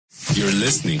You're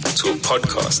listening to a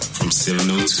podcast from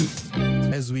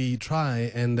 702. As we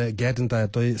try and get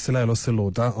Ntate Selaelo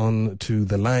Selota on to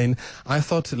the line, I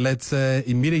thought let's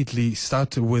immediately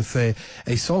start with a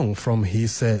song from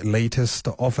his latest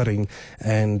offering,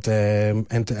 and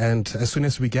as soon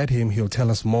as we get him, he'll tell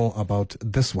us more about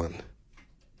this one.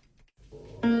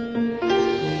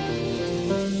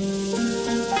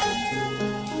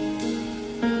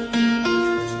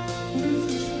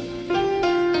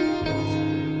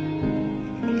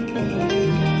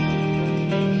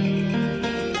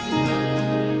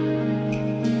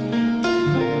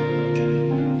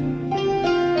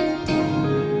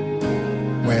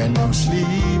 When you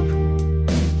sleep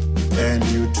and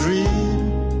you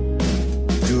dream,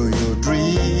 do you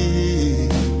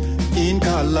dream in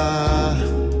color?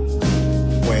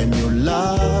 When you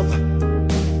love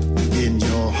in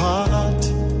your heart,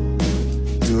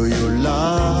 do you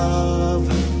love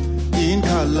in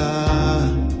color?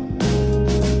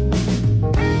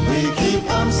 We keep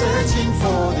on searching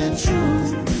for the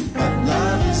truth, but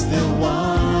love is the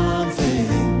one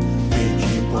thing we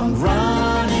keep on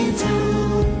running to.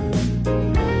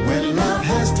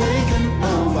 Taken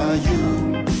over you,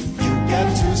 you get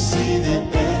to see the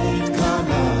 8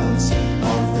 colors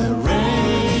of the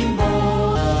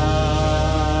rainbow.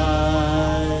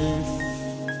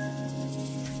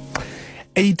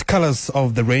 8 Colors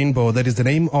of the Rainbow, that is the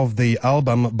name of the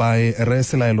album by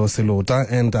Selaelo Selota,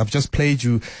 and I've just played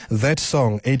you that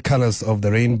song, 8 Colors of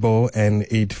the Rainbow, and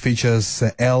it features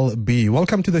LB.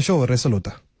 Welcome to the show,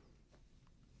 Selota.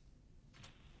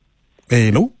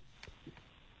 Hello?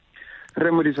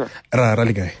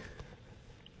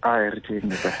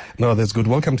 No, that's good.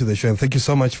 Welcome to the show, and thank you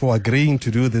so much for agreeing to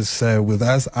do this with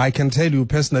us. I can tell you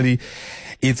personally,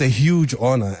 it's a huge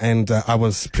honor, and I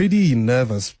was pretty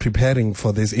nervous preparing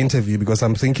for this interview because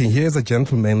I'm thinking, here's a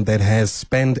gentleman that has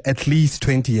spent at least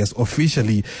 20 years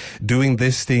officially doing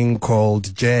this thing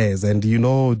called jazz, and you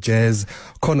know, jazz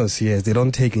connoisseurs, they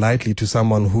don't take lightly to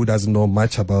someone who doesn't know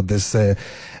much about this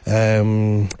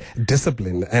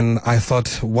discipline. And I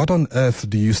thought, what on earth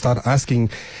do you start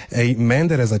asking a man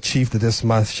that has achieved this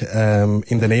much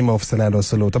in the name of Selaelo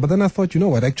Selota? But then I thought, you know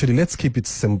what, actually, let's keep it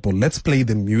simple. Let's play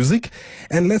the music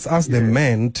and let's ask the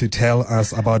man to tell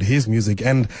us about his music.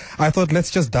 And I thought,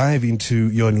 let's just dive into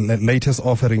your latest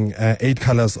offering, 8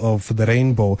 Colors of the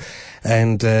Rainbow,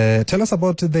 and tell us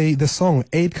about the song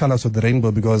 8 Colors of the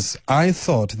Rainbow, because I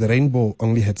thought the rainbow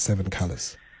only had 7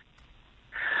 colors.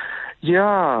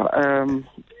 Yeah,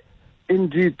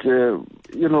 indeed,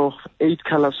 8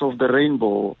 Colors of the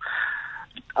Rainbow.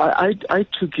 I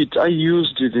took it, I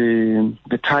used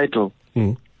the title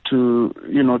to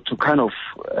kind of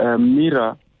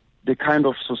mirror the kind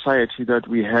of society that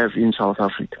we have in South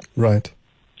Africa. Right.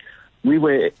 We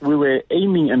were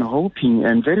aiming and hoping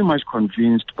and very much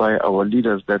convinced by our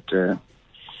leaders that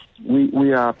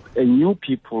we are a new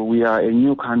people, we are a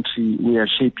new country, we are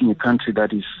shaping a country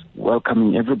that is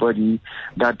welcoming everybody,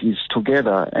 that is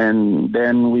together. And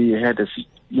then we had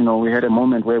a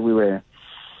moment where we were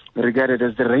regarded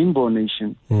as the Rainbow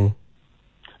Nation.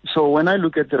 So when I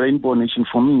look at the Rainbow Nation,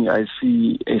 for me, I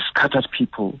see a scattered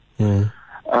people who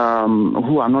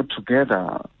are not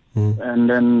together. And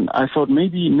then I thought,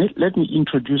 maybe let me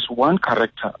introduce one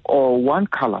character or one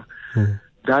color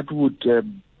that would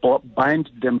bind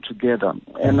them together.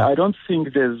 And I don't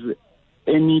think there's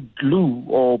any glue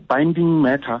or binding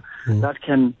matter that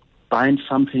can bind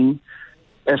something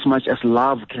as much as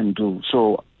love can do.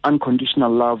 So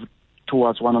unconditional love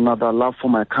towards one another, love for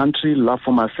my country, love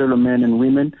for my fellow men and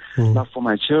women, love for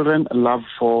my children, love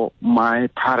for my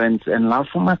parents, and love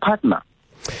for my partner.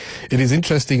 It is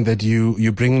interesting that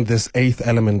you bring this 8th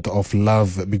element of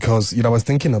love, because I was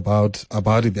thinking about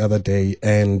it the other day,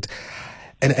 and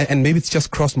maybe it's just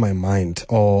crossed my mind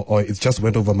or it just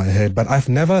went over my head, but I've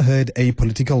never heard a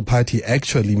political party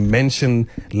actually mention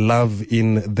love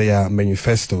in their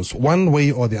manifestos, one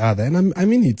way or the other. And I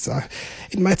mean, it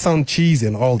might sound cheesy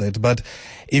and all that, but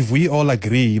if we all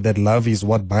agree that love is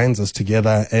what binds us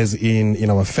together, as in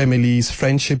our families,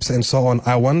 friendships, and so on,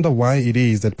 I wonder why it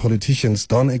is that politicians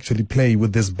don't actually play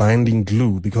with this binding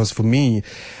glue. Because for me,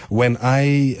 when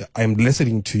I am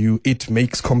listening to you, it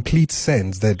makes complete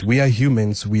sense that we are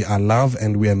humans, we are love,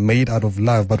 and we are made out of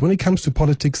love. But when it comes to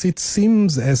politics, it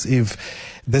seems as if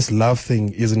this love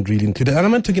thing isn't really included. And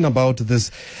I'm not talking about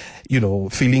this,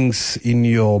 feelings in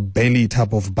your belly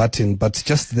type of button, but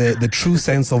just the true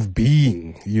sense of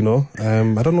being,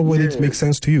 I don't know whether it makes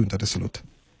sense to you, Ntate Selota.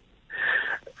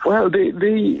 Well,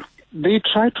 they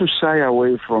try to shy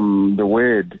away from the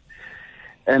word,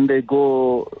 and they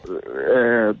go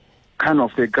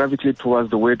they gravitate towards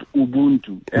the word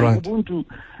Ubuntu. And right. Ubuntu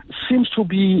seems to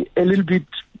be a little bit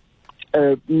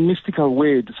mystical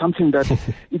word, something that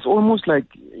it's almost like,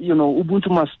 Ubuntu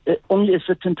must, only a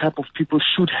certain type of people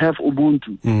should have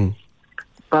Ubuntu.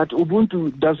 But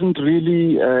Ubuntu doesn't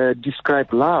really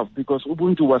describe love, because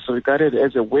Ubuntu was regarded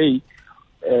as a way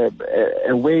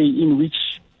in which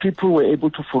people were able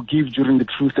to forgive during the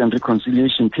Truth and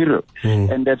Reconciliation period.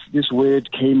 And that this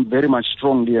word came very much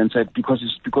strongly and said, because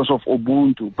it's because of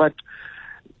Ubuntu. But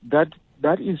that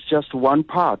is just one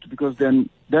part, because then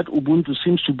that Ubuntu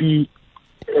seems to be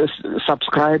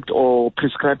subscribed or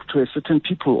prescribed to a certain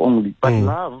people only. But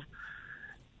love,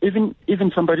 even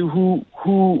somebody who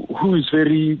is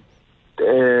very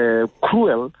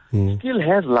cruel still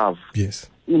has love. Yes.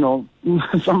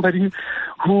 Somebody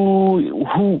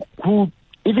who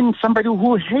even somebody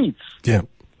who hates. Yeah.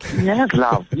 He has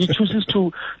love. He chooses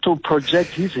to project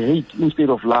his hate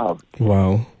instead of love.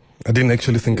 Wow. I didn't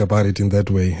actually think about it in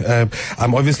that way.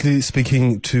 I'm obviously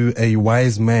speaking to a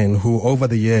wise man who over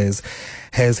the years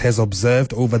has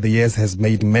observed, over the years has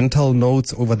made mental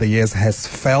notes, over the years has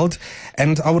felt.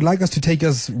 And I would like us to take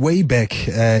us way back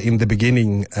in the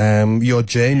beginning, your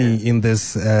journey in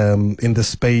this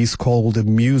space called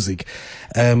music.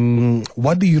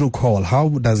 What do you recall? How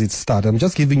does it start? I'm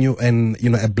just giving you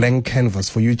a blank canvas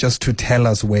for you just to tell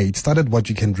us where it started, what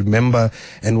you can remember,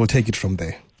 and we'll take it from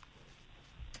there.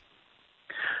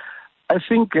 I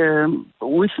think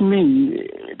with me,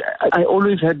 I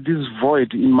always had this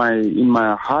void in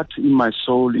my heart, in my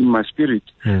soul, in my spirit.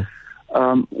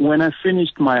 When I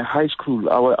finished my high school,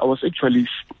 I was actually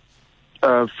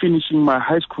finishing my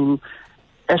high school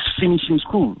as finishing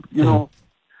school.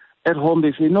 At home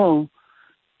they say, no,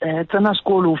 it's an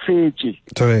school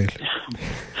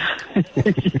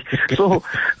So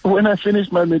when I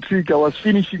finished my matric, I was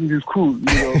finishing the school.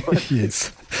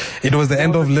 Yes, it was the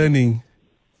end of learning.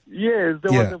 Yes,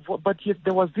 but yet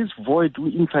there was this void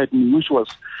inside me, which was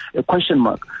a question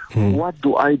mark. What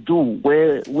do I do?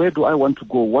 Where do I want to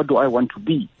go? What do I want to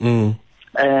be?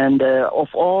 And of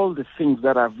all the things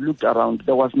that I've looked around,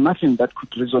 there was nothing that could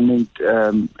resonate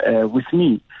with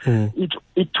me.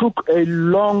 It took a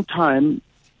long time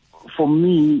for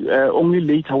me. Only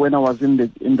later, when I was in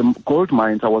the gold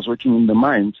mines, I was working in the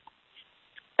mines.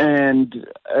 And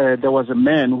there was a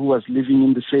man who was living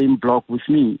in the same block with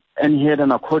me, and he had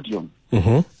an accordion.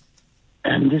 And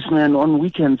this man, on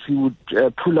weekends, he would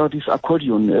pull out his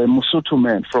accordion, a Mosotho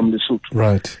man from Lesotho.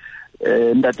 Right.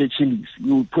 Ndate Chilis.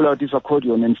 He would pull out his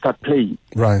accordion and start playing.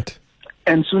 Right.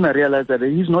 And soon I realized that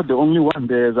he's not the only one.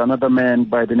 There's another man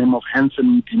by the name of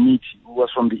Hansen Dimiti, who was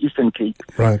from the Eastern Cape.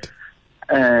 Right.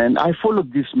 And I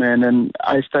followed this man, and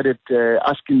I started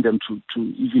asking them to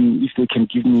even if they can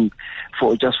give me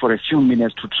for a few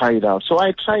minutes to try it out. So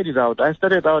I tried it out. I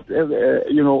started out as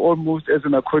almost as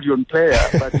an accordion player,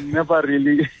 but never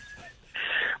really.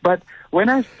 But when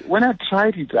I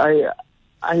tried it,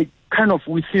 I kind of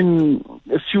within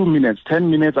a few minutes, 10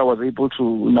 minutes, I was able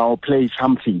to now play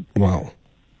something. Wow.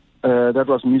 That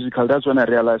was musical. That's when I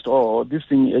realized, this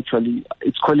thing actually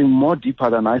it's calling more deeper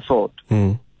than I thought.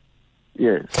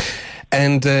 Yes.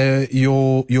 And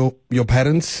your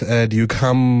parents, do you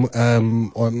come,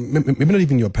 or maybe not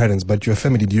even your parents, but your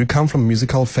family, do you come from a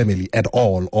musical family at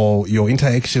all? Or your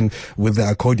interaction with the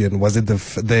accordion, was it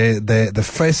the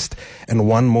first and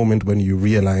one moment when you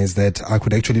realized that I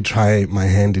could actually try my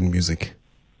hand in music?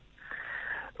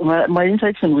 My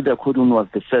interaction with the accordion was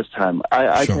the first time.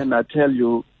 I Sure. cannot tell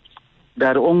you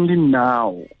that only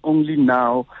now,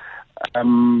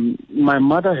 my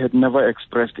mother had never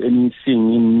expressed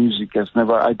anything in music. I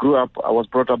was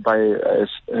brought up by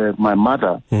my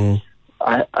mother.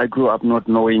 I grew up not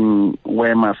knowing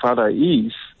where my father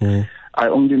is. I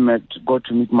only got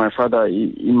to meet my father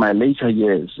in my later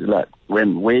years, like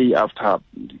when way after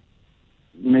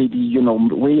 20,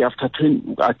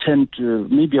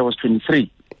 maybe I was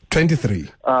 23. 23?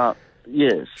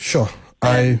 Yes. Sure.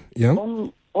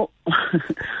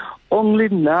 Only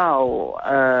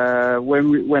now,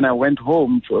 when I went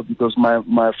home, because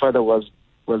my father was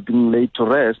being laid to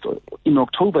rest in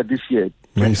October this year.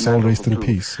 May his soul rest in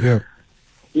peace. Yeah.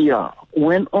 Yeah.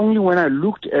 When I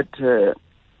looked at the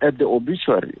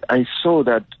obituary, I saw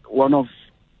that one of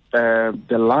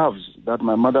the loves that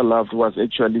my mother loved was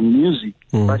actually music,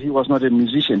 but he was not a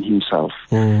musician himself.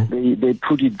 They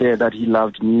put it there that he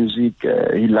loved music,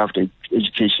 he loved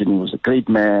education. He was a great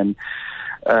man.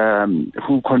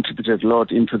 Who contributed a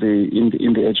lot into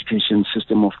the education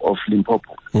system of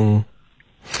Limpopo.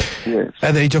 Yes.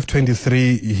 At the age of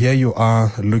 23, here you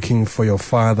are looking for your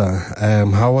father.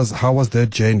 How was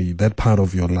that journey, that part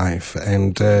of your life?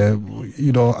 And I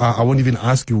won't even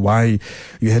ask you why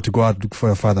you had to go out and look for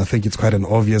your father. I think it's quite an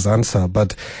obvious answer,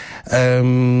 but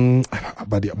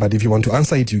if you want to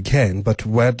answer it, you can. But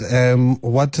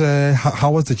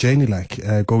how was the journey like,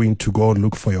 going to go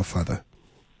look for your father?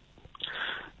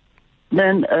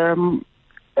 Man,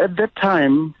 at that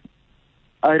time,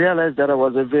 I realized that there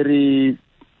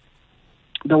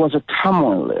was a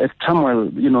turmoil,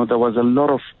 there was a lot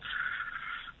of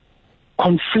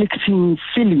conflicting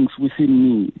feelings within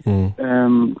me.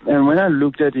 And when I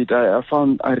looked at it, I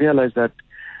realized that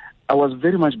I was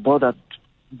very much bothered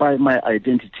by my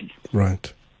identity.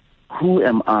 Right. Who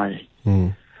am I?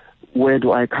 Where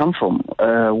do I come from?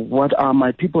 What are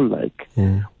my people like?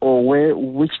 Or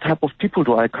which type of people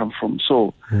do I come from?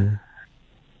 So,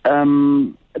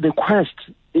 the quest,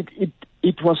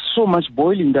 it was so much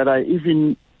boiling that I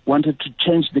even wanted to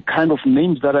change the kind of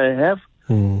names that I have.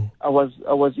 I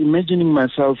was imagining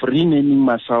myself, renaming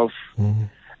myself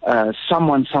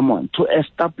someone to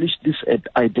establish this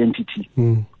identity.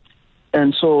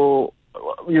 And so,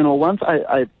 once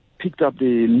I picked up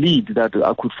the lead that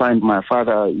I could find my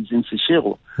father is in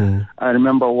Seshego. I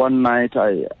remember one night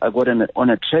I got on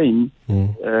a train,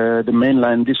 the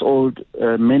mainline, this old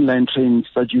mainline trains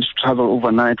that used to travel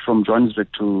overnight from Johannesburg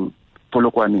to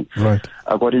Polokwane. Right.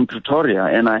 I got in Pretoria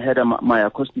and I had my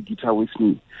acoustic guitar with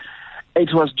me.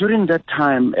 It was during that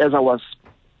time as I was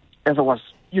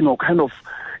kind of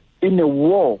in a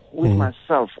war with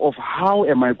myself of how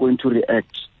am I going to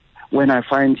react when I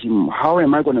find him. How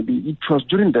am I going to be? It was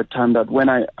during that time that when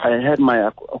I had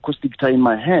my acoustic guitar in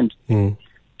my hand,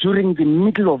 during the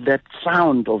middle of that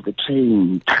sound of the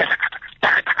train,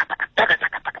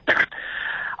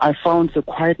 I found the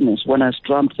quietness when I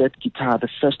strummed that guitar. The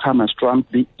first time I strummed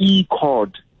the E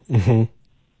chord, and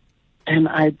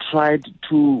I tried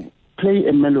to play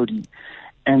a melody,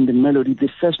 and the melody, the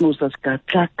first note was that's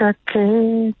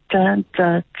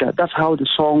how the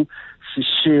song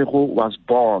Seshego was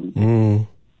born.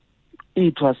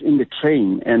 It was in the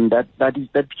train, and that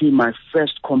became my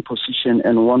first composition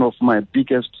and one of my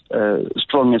biggest,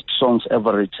 strongest songs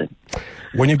ever written.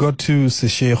 When you got to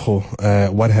Seshego,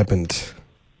 what happened?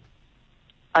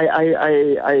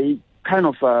 I kind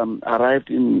of arrived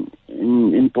in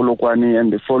Polokwane,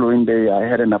 and the following day I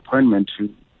had an appointment to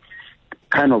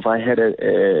I had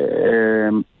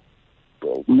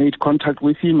made contact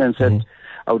with him and said,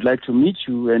 I would like to meet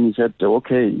you. And he said,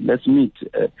 okay, let's meet.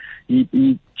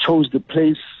 He chose the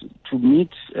place to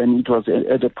meet, and it was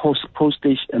at a post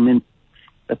station,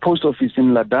 a post office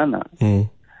in Ladana.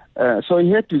 So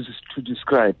he had to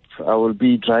describe, I will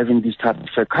be driving this type of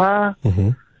a car,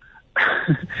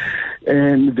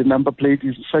 and the number plate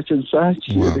is such and such,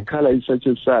 the color is such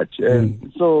and such.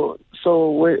 And so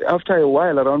after a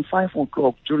while, around 5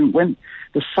 o'clock, when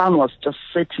the sun was just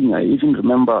setting, I even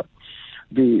remember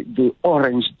the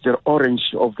orange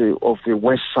of the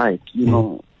west side,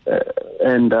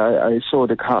 and I saw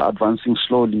the car advancing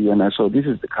slowly, and I saw this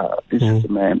is the car, this is the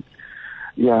man.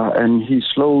 Yeah, and he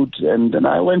slowed, and then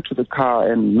I went to the car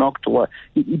and knocked.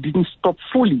 It didn't stop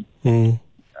fully.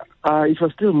 It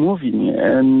was still moving,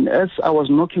 and as I was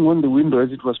knocking on the window,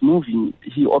 as it was moving,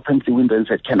 he opened the window and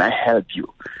said, "Can I help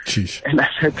you?" Jeez. And I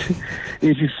said,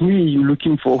 "It is me you're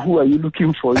looking for. Who are you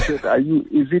looking for?" He said,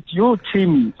 "Is it you,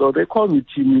 Timmy?" So they call me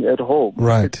Timmy at home.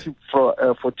 Right. For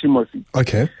Timothy.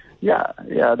 Okay. Yeah,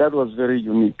 that was very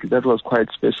unique. That was quite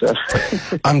special.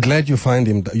 I'm glad you found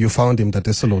him,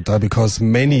 Dadesolo, because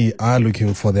many are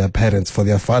looking for their parents, for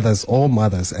their fathers or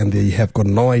mothers, and they have got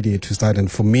no idea to start.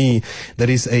 And for me, that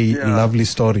is a lovely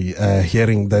story,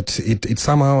 hearing that it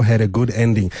somehow had a good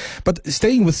ending. But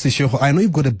staying with Seshego, I know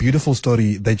you've got a beautiful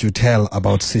story that you tell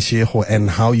about Seshego and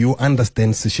how you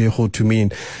understand Seshego to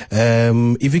mean.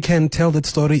 If you can tell that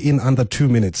story in under 2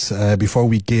 minutes before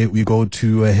we go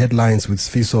to headlines with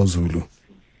Sfiso Zulu.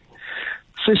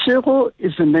 Seshego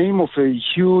is the name of a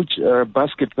huge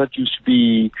basket that used to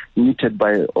be knitted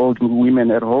by old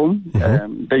women at home.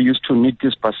 They used to knit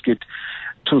this basket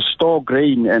to store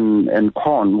grain and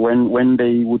corn when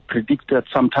they would predict that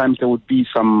sometimes there would be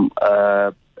some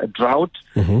a drought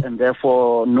and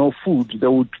therefore no food.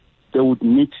 They would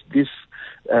knit this,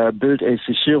 build a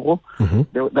Seshego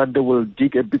that they will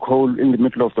dig a big hole in the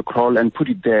middle of the kraal and put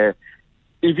it there.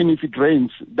 Even if it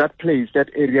rains, that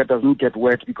area doesn't get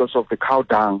wet because of the cow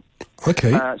dung. Okay.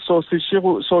 So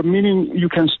Seshego, meaning you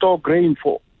can store grain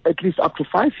for at least up to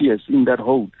 5 years in that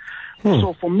hole.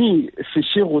 So for me,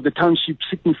 Seshego, the township,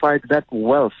 signified that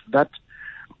wealth, that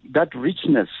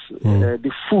richness,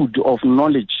 the food of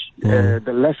knowledge,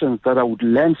 the lessons that I would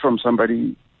learn from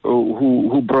somebody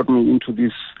who brought me into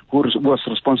this, who was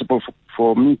responsible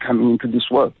for me coming into this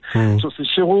world. So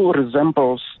Seshego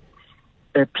resembles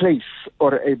a place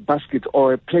or a basket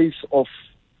or a place of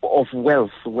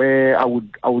wealth where I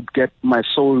would get my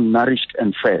soul nourished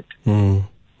and fed.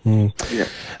 Yeah.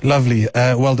 Lovely.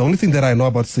 Well, the only thing that I know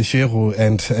about Seshego,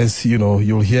 and as you know,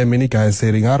 you'll hear many guys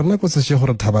saying, you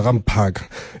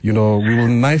know, we will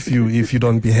knife you if you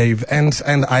don't behave. And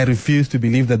I refuse to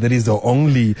believe that that is the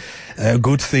only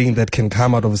good thing that can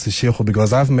come out of Seshego,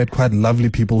 because I've met quite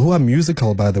lovely people who are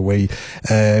musical, by the way,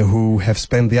 who have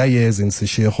spent their years in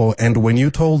Seshego. And when you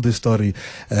told the story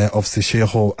of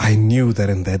Seshego, I knew that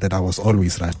and there that I was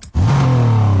always right.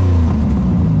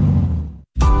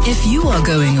 If you are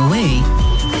going away,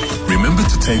 Remember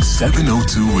to take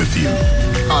 702 with you.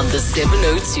 on the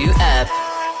 702 app.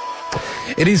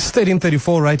 It is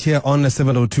 13:34 right here on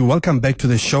 702. Welcome back to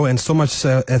the show, and so much.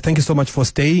 Thank you so much for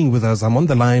staying with us. I'm on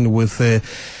the line with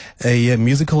a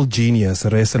musical genius,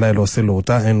 Selaelo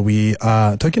Selota, and we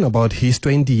are talking about his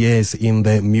 20 years in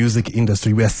the music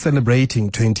industry. We are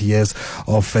celebrating 20 years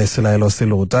of Selaelo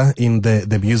Selota in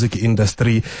the music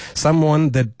industry. Someone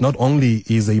that not only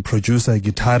is a producer, a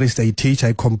guitarist, a teacher,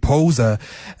 a composer,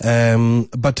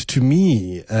 but to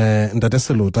me, Ndade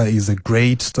Selota is a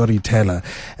great storyteller.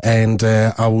 And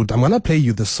I'm gonna play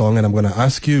you the song, and I'm gonna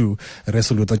ask you,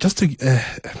 Selota,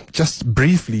 just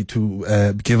briefly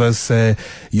to give us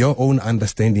your own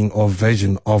understanding of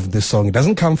version of the song. It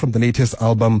doesn't come from the latest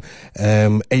album,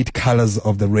 8 Colors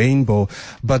of the Rainbow,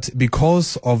 but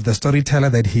because of the storyteller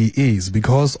that he is,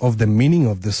 because of the meaning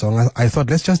of the song, I thought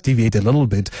let's just deviate a little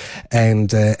bit and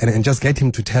just get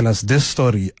him to tell us this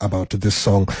story about this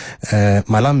song.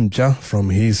 Malamja, from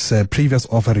his previous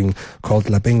offering called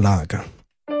Lapeng Laga.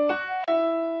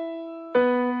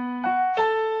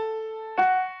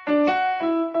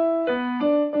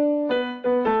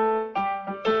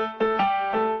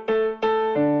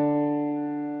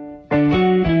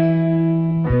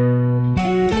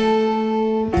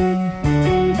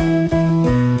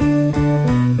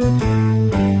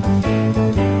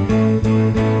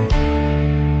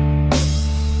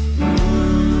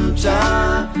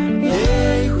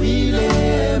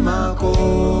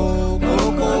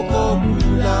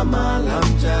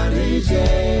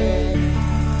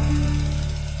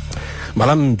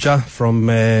 Malamja from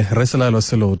Selaelo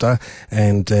Selota,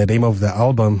 and the name of the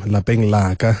album Lapeng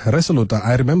Laga. Selota,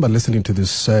 I remember listening to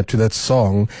this to that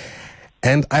song,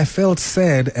 and I felt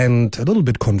sad and a little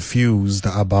bit confused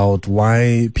about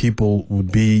why people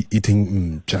would be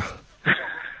eating mja.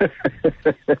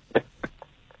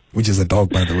 Which is a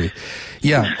dog, by the way.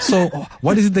 Yeah. So,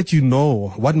 what is it that you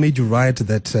know? What made you write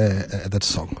that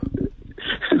song?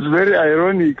 It's very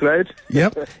ironic, right?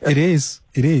 Yep, it is.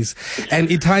 It is, and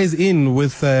it ties in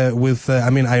with. I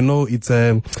mean, I know it's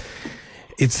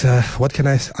what can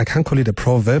I can't call it a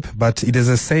proverb, but it is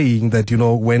a saying that, you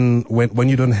know, when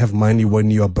you don't have money,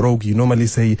 when you are broke, you normally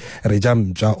say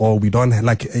rejamja, or we don't have,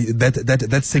 like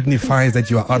that signifies that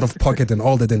you are out of pocket and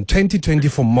all that. And 2020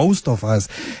 for most of us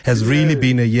has really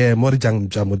been a year more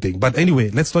jamuding. But anyway,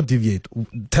 let's not deviate.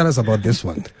 Tell us about this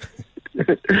one.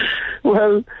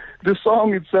 Well, the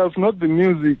song itself, not the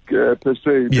music per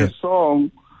se. Yeah. The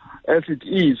song, as it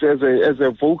is, as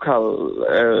a vocal,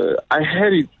 I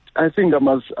heard it. I think I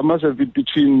must have been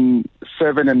between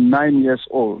 7 and 9 years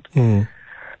old. I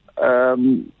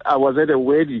was at a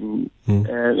wedding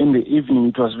in the evening.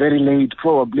 It was very late,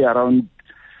 probably around,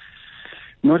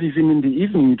 not even in the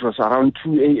evening, it was around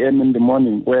 2 a.m. in the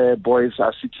morning, where boys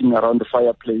are sitting around the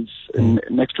fireplace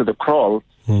next to the kraal,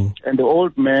 and the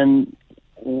old men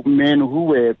who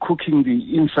were cooking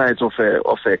the insides of a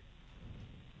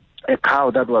cow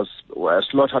that was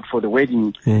slaughtered for the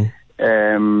wedding. The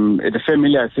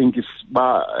family, I think, is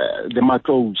the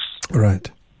Matos. Right.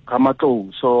 Kamato.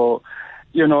 So,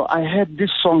 you know, I heard this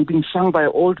song being sung by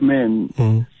old men.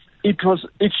 It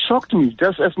shocked me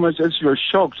just as much as you were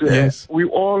shocked. Yes. We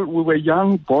were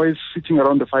young boys sitting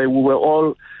around the fire.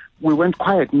 We went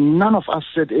quiet. None of us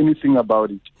said anything about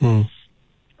it.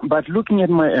 But looking at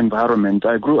my environment,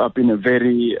 I grew up in a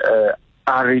very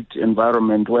arid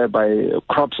environment whereby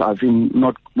crops have been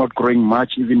not growing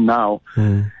much even now.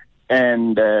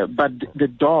 And but the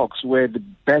dogs were the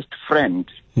best friend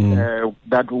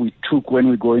that we took when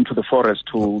we go into the forest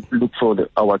to look for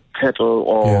our cattle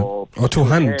or to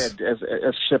hunt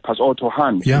as shepherds, or to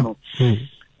hunt. Yeah. You know?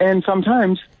 And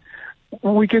sometimes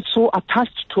we get so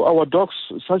attached to our dogs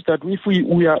such that if we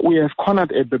have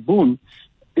cornered a baboon,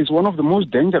 is one of the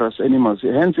most dangerous animals.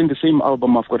 Hence, in the same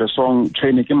album, I've got a song,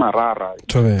 Traineke Marara.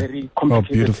 Very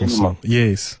complicated beautiful animal. song.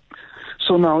 Yes.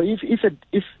 So now, if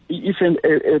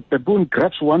a baboon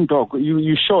grabs one dog,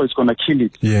 you sure it's gonna kill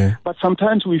it. Yeah. But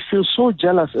sometimes we feel so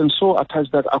jealous and so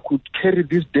attached that I could carry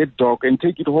this dead dog and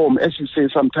take it home. As you say,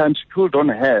 sometimes people don't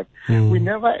have. We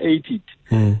never ate it.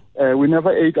 We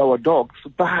never ate our dogs,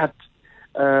 but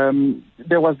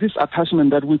there was this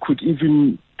attachment that we could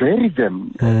even bury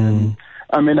them.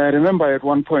 I mean, I remember at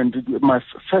one point, my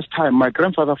first time, my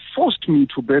grandfather forced me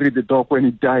to bury the dog when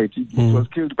he died. It was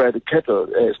killed by the cattle,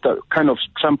 kind of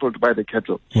trampled by the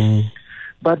cattle.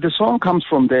 But the song comes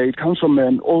from there. It comes from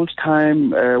an old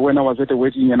time when I was at a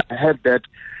wedding and I heard that.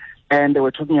 And they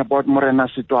were talking about Morena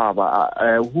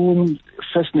Sitwaba, whom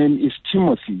first name is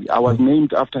Timothy. I was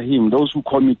named after him. Those who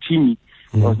call me Timmy.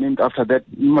 I was named after that.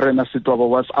 Morena Sitwaba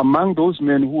was among those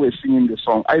men who were singing the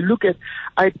song. I look at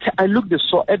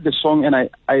the song and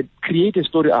I create a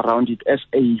story around it as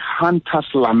a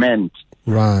hunter's lament.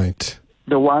 Right.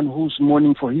 The one who's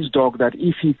mourning for his dog, that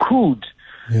if he could,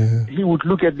 he would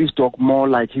look at this dog more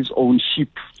like his own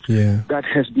sheep that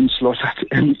has been slaughtered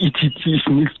and eat it if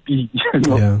needs be. You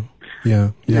know?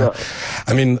 Yeah.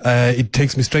 I mean, it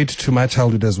takes me straight to my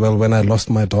childhood as well when I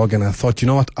lost my dog, and I thought, you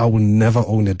know what, I will never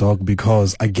own a dog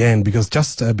because of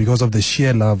the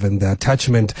sheer love and the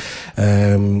attachment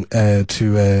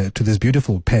to this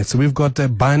beautiful pet. So we've got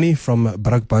Bani from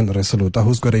Brakpan Resoluta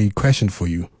who's got a question for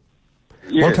you.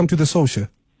 Yes. Welcome to the social.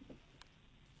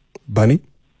 Bani?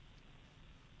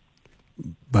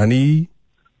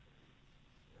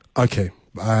 Okay,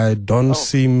 I don't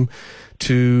seem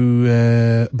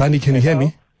to... Bani, can you hear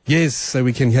me? Yes,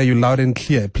 we can hear you loud and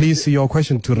clear. Please see your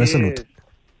question to Resolute.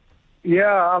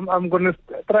 Yeah, I'm going to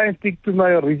try and stick to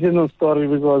my original story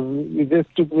because it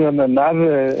just took me on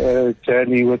another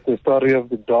journey with the story of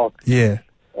the dog. Yeah.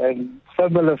 And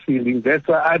similar feeling. That's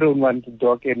why I don't want a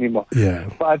dog anymore. Yeah.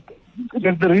 But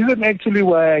the reason actually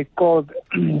why I called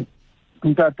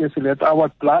I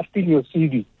was blasting your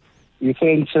CD,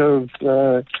 Essentials,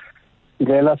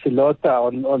 Lela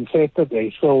Silota on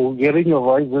Saturday. So hearing your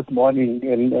voice this morning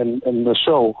in the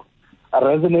show, I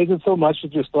resonated so much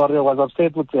with your story. I was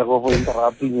upset with you for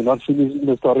interrupting you, not finishing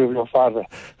the story of your father.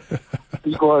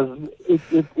 Because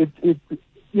it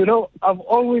you know, I've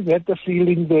always had the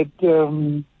feeling that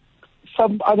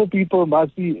some other people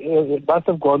must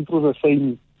have gone through the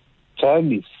same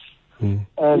journeys.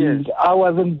 And I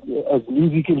wasn't as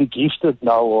musically gifted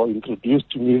now or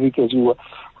introduced to music as you were.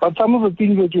 But some of the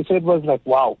things that you said was like,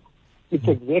 wow, it's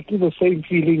exactly the same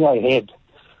feeling I had.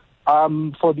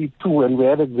 I'm 42 and we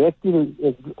had exactly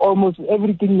almost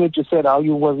everything that you said, how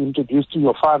you was introduced to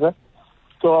your father.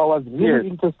 So I was really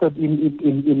interested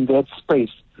in that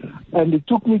space. And it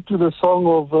took me to the song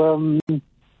of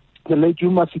the late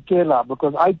Yuma Sikela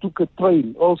because I took a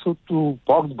train also to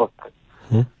Boksburg.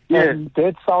 And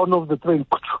that sound of the train.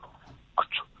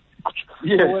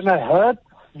 So when I heard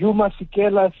Yuma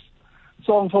Sikela's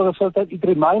song for the first time, it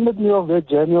reminded me of that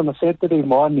journey on a Saturday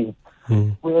morning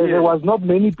where there was not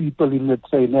many people in the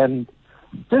train. And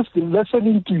just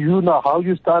listening to you now, how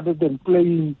you started and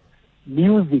playing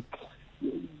music,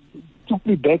 took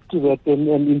me back to that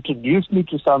and introduced me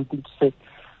to something to say.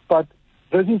 But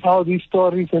this is how these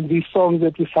stories and these songs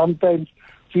that you sometimes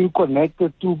feel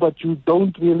connected to, but you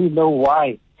don't really know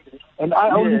why. And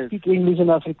I only speak English and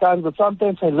Afrikaans, but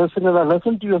sometimes I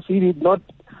listen to your CD, not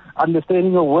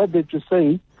understanding a word that you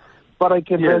say, but I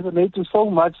can resonate to so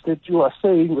much that you are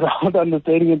saying without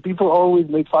understanding. And people always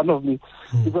make fun of me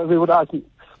because they would ask me,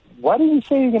 what are you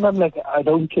saying? And I'm like, I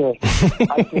don't care.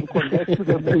 I can connect to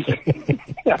the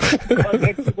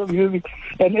music.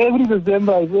 And every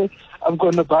December I say, I'm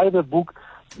going to buy the book,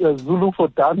 Zulu for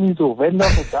Dummies or Venda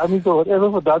for Dummies or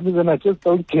whatever for Dummies, and I just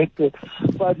don't get it.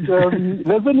 But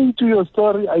listening to your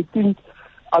story, I think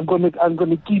I'm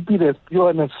gonna keep it as pure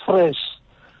and as fresh.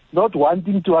 Not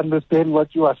wanting to understand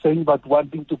what you are saying, but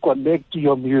wanting to connect to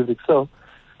your music. So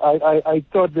I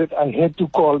thought that I had to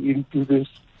call into this,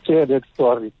 share that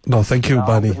story. No, thank you,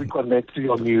 Bani. We connect to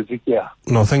your music,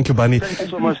 No, thank you, Bani. Thank you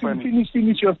so much, Bani.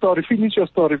 Finish your story.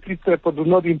 Please, Trevor, do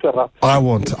not interrupt. I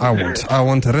won't.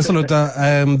 Resoluta,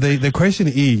 the question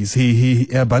is,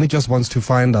 Bani just wants to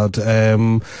find out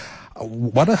how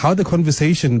the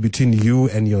conversation between you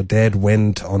and your dad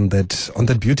went on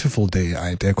that beautiful day,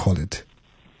 I dare call it.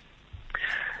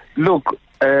 Look,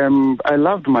 I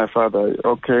loved my father,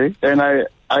 okay, and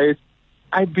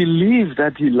I believe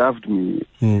that he loved me.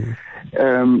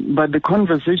 But the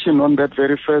conversation on that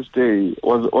very first day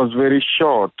was very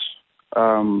short.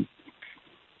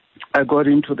 I got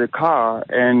into the car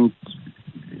and,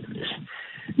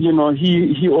 you know,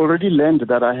 he already learned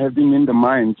that I have been in the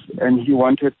mines and he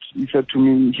said to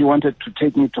me, he wanted to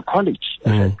take me to college. I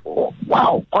said, oh,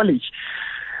 wow, college.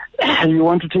 you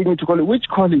want to take me to college? Which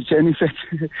college? And he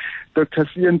said, Dr.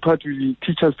 C.N. Patuli,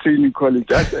 Teachers Training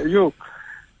College. I said,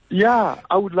 yeah,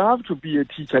 I would love to be a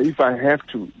teacher if I have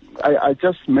to. I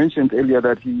just mentioned earlier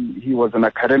that he was an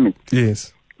academic.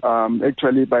 Yes.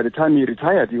 Actually, by the time he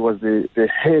retired, he was the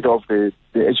head of the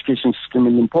education system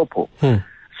in Limpopo.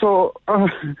 So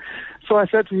I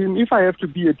said to him, if I have to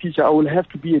be a teacher, I will have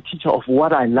to be a teacher of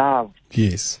what I love.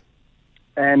 Yes.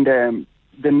 And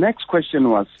the next question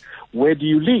was, where do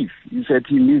you live? He said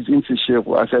he lives in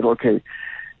Seshego. I said, okay,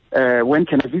 when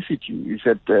can I visit you? He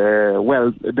said,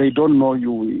 well, they don't know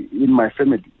you in my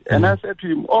family. And I said to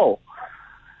him,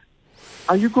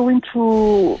 are you going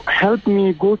to help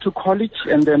me go to college?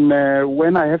 And then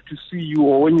when I have to see you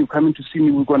or when you come in to see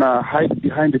me, we're going to hide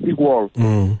behind a big wall.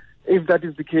 If that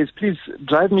is the case, please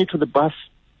drive me to the bus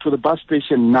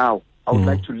station now. I would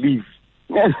like to leave.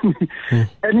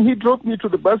 And he dropped me to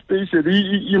the bus station.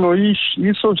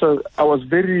 He saw I was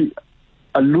very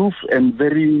aloof and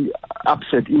very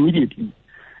upset immediately.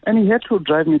 And he had to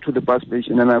drive me to the bus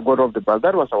station, and I got off the bus.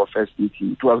 That was our first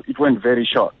meeting. It went very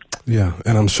short. Yeah,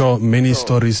 and I'm sure many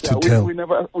stories to tell.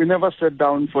 We never sat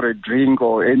down for a drink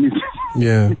or anything.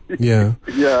 Yeah. Yeah.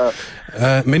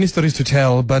 Many stories to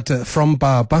tell, but from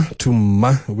Baba to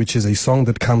Ma, which is a song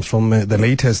that comes from the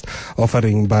latest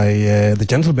offering by the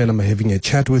gentleman I'm having a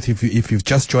chat with. If you've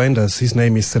just joined us, his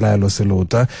name is Selaelo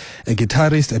Selota, a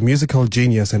guitarist, a musical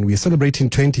genius, and we're celebrating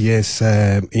 20 years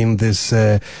in this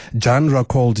genre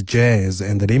called jazz.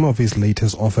 And the name of his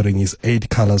latest offering is 8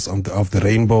 Colors of the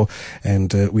Rainbow,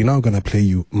 and we're now going to play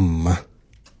you Ma.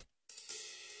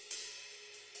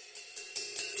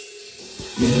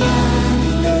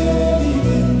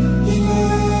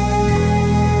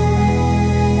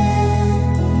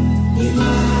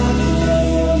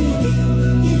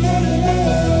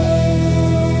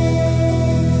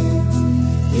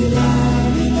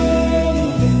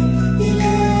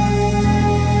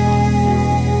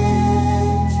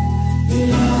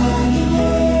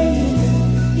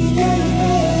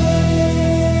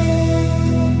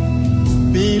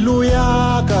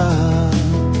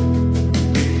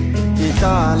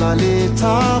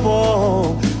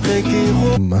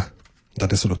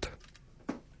 That is Ruth.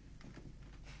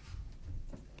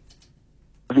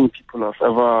 People I've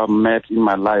ever met in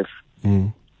my life.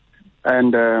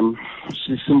 And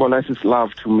she symbolizes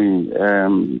love to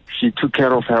me. She took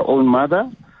care of her own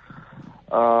mother,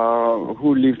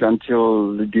 who lived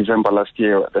until December last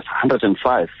year. That's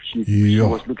 105. She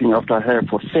was looking after her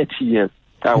for 30 years.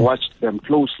 I watched them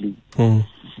closely.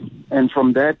 And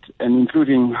from that, and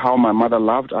including how my mother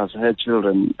loved us, her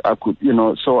children, I could,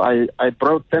 so I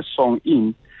brought that song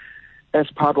in as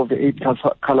part of the 8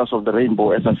 colors of the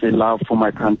rainbow, as I say, love for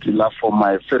my country, love for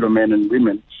my fellow men and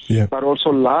women, but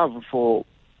also love for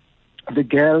the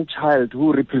girl child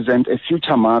who represent a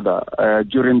future mother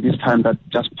during this time that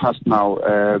just passed now,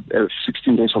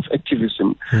 16 days of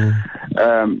activism.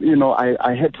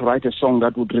 I had to write a song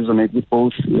that would resonate with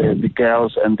both the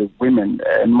girls and the women.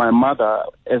 And my mother,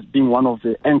 as being one of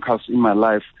the anchors in my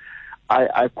life,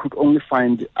 I could only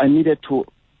find, I needed to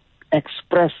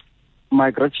express my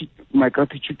gratitude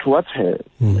towards her,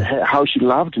 how she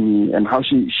loved me and how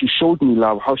she showed me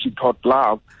love, how she taught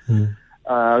love.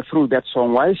 Through that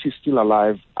song. While she's still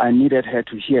alive, I needed her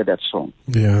to hear that song.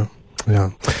 Yeah.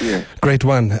 Great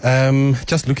one.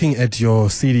 Just looking at your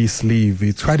CD sleeve,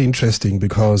 it's quite interesting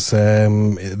because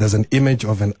there's an image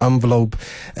of an envelope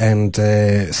and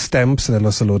stamps,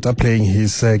 Selaelo Selota playing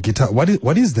his guitar. What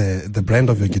is the brand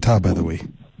of your guitar, by the way?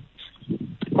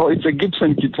 Oh, it's a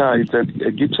Gibson guitar. It's a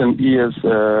Gibson LES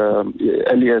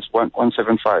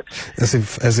 175.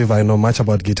 As if I know much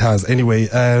about guitars. Anyway,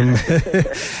 and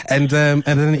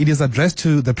then it is addressed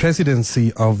to the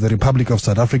Presidency of the Republic of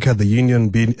South Africa, the Union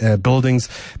Buildings,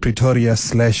 Pretoria /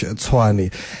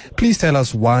 Tshwane. Please tell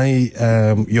us why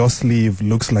your sleeve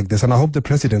looks like this. And I hope the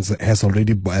President has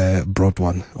already brought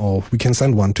one, or we can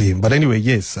send one to him. But anyway,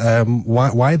 yes.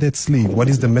 Why that sleeve? What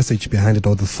is the message behind it,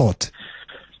 or the thought?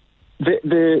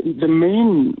 The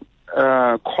main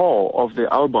core of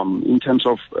the album, in terms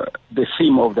of the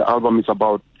theme of the album, is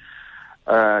about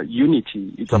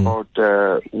unity. It's about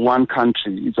one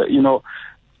country. It's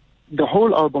the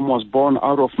whole album was born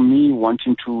out of me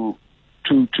wanting to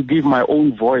give my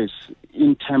own voice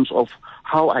in terms of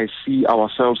how I see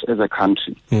ourselves as a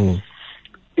country.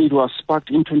 It was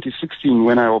sparked in 2016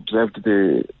 when I observed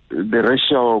the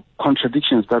racial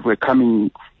contradictions that were coming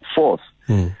forth.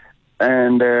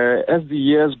 And as the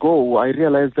years go, I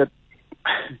realized that,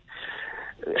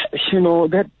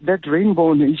 that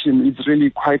rainbow nation is really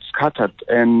quite scattered.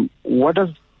 And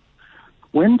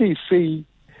when they say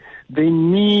they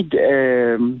need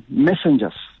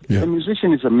messengers. Yeah. A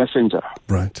musician is a messenger.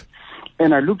 Right.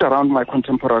 And I looked around my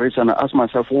contemporaries and I asked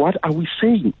myself, what are we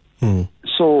saying?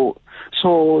 So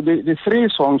the three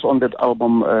songs on that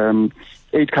album,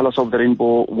 8 Colors of the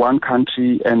Rainbow, One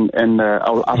Country, and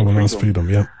Our Ask Freedom,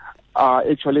 yeah, are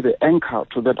actually the anchor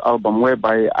to that album,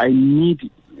 whereby I need,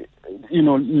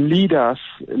 leaders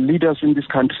in this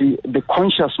country, the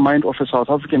conscious mind of a South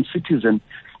African citizen,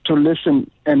 to listen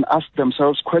and ask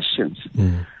themselves questions.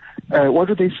 What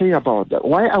do they say about that?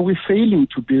 Why are we failing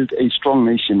to build a strong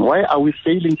nation? Why are we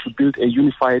failing to build a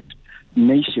unified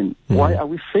nation? Why are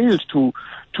we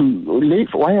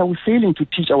why are we failing to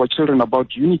teach our children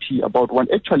about unity, about one?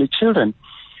 Actually, children,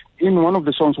 in one of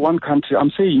the songs, One Country,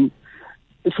 I'm saying,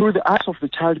 through the eyes of the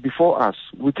child before us,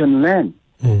 we can learn.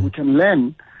 We can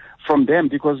learn from them,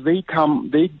 because they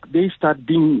start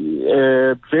being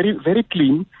very, very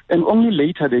clean, and only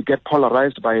later they get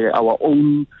polarized by our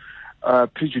own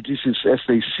prejudices as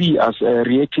they see us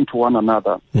reacting to one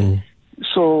another.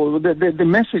 So the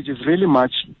message is really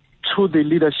much to the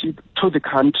leadership, to the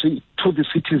country, to the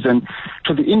citizen,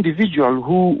 to the individual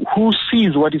who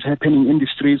sees what is happening in the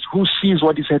streets, who sees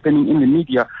what is happening in the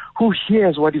media, who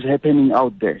hears what is happening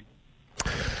out there.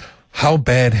 How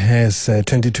bad has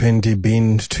 2020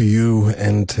 been to you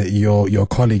and your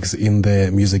colleagues in the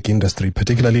music industry,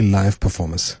 particularly live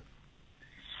performers?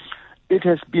 It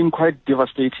has been quite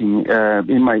devastating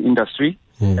in my industry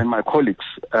and my colleagues.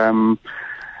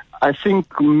 I think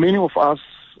many of us,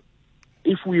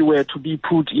 if we were to be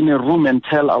put in a room and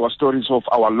tell our stories of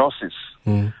our losses,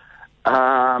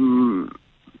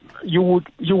 you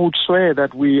would swear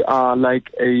that we are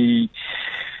like an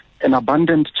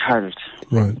abandoned child.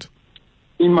 Right.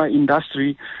 In my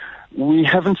industry, we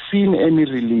haven't seen any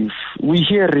relief. We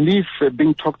hear relief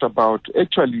being talked about.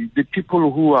 Actually, the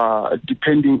people who are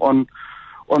depending on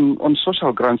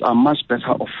social grants are much better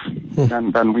off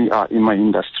than we are in my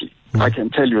industry. I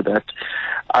can tell you that.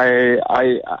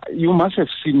 You must have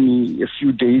seen me a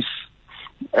few days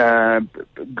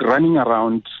running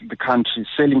around the country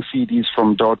selling CDs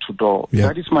from door to door. Yeah.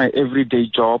 That is my everyday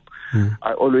job.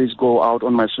 I always go out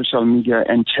on my social media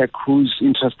and check who's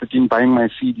interested in buying my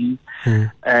CD.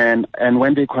 And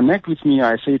when they connect with me,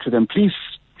 I say to them, please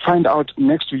find out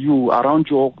next to you, around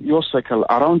your circle,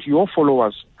 around your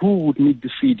followers, who would need the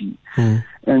CD.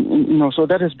 And so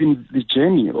that has been the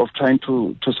journey of trying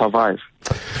to survive.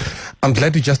 I'm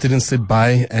glad you just didn't sit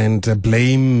by and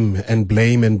blame,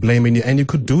 and you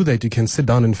could do that. You can sit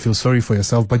down and feel sorry for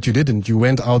yourself, but you didn't. You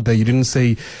went out there. You didn't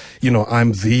say,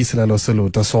 I'm the Selalo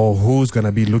Selota, so who's going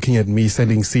to be looking at me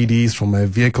selling CDs from my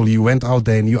vehicle? You went out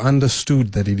there and you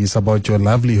understood that it is about your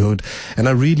livelihood, and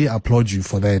I really applaud you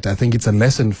for that. I think it's a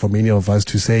lesson for many of us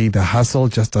to say the hustle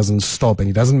just doesn't stop, and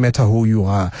it doesn't matter who you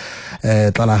are.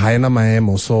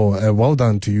 So well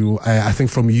done to you. I think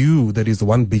from you, that is the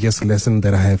one biggest lesson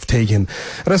that I have taken.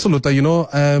 Resoluta,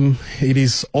 it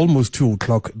is almost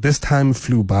 2:00. This time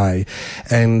flew by,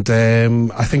 and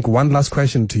I think one last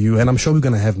question to you, and I'm sure we're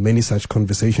going to have many such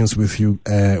conversations with you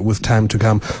with time to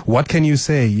come. What can you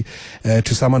say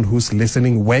to someone who's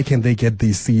listening? Where can they get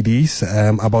these CDs,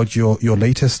 about your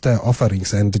latest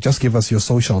offerings, and just give us your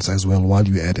socials as well while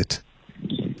you're at it.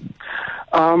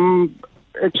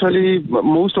 Actually,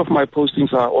 most of my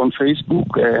postings are on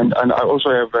Facebook, and I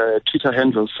also have a Twitter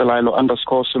handle,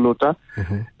 Selailo_Selota,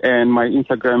 and my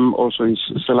Instagram also is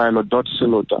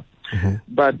Selailo.Selota.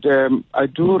 But I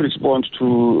do respond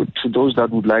to those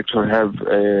that would like to have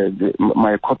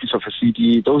my copies of a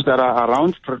CD. Those that are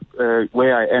around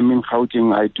where I am in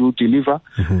Gauteng, I do deliver.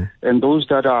 And those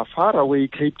that are far away,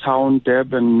 Cape Town,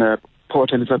 Durban,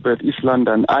 Port Elizabeth, East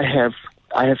London, I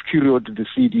have curated the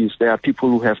CDs. There are people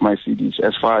who have my CDs.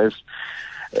 As far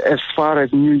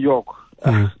as New York,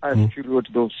 I've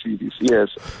curated those CDs. Yes,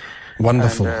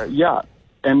 wonderful. And,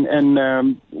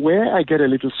 And where I get a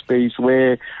little space,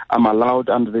 where I'm allowed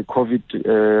under the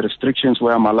COVID restrictions,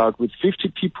 where I'm allowed with 50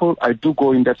 people, I do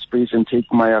go in that space and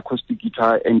take my acoustic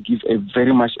guitar and give a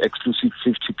very much exclusive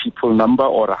 50 people number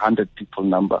or 100 people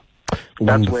number.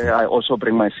 That's where I also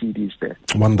bring my CDs there.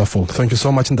 Wonderful. Thank you so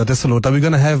much, Ntate Selota. We're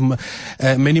going to have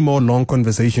many more long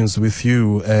conversations with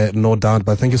you, no doubt.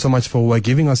 But thank you so much for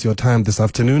giving us your time this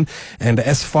afternoon. And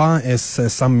as far as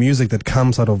some music that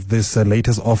comes out of this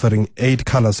latest offering, 8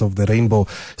 Colors of the Rainbow,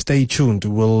 stay tuned.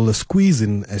 We'll squeeze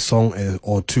in a song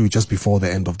or two just before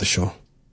the end of the show.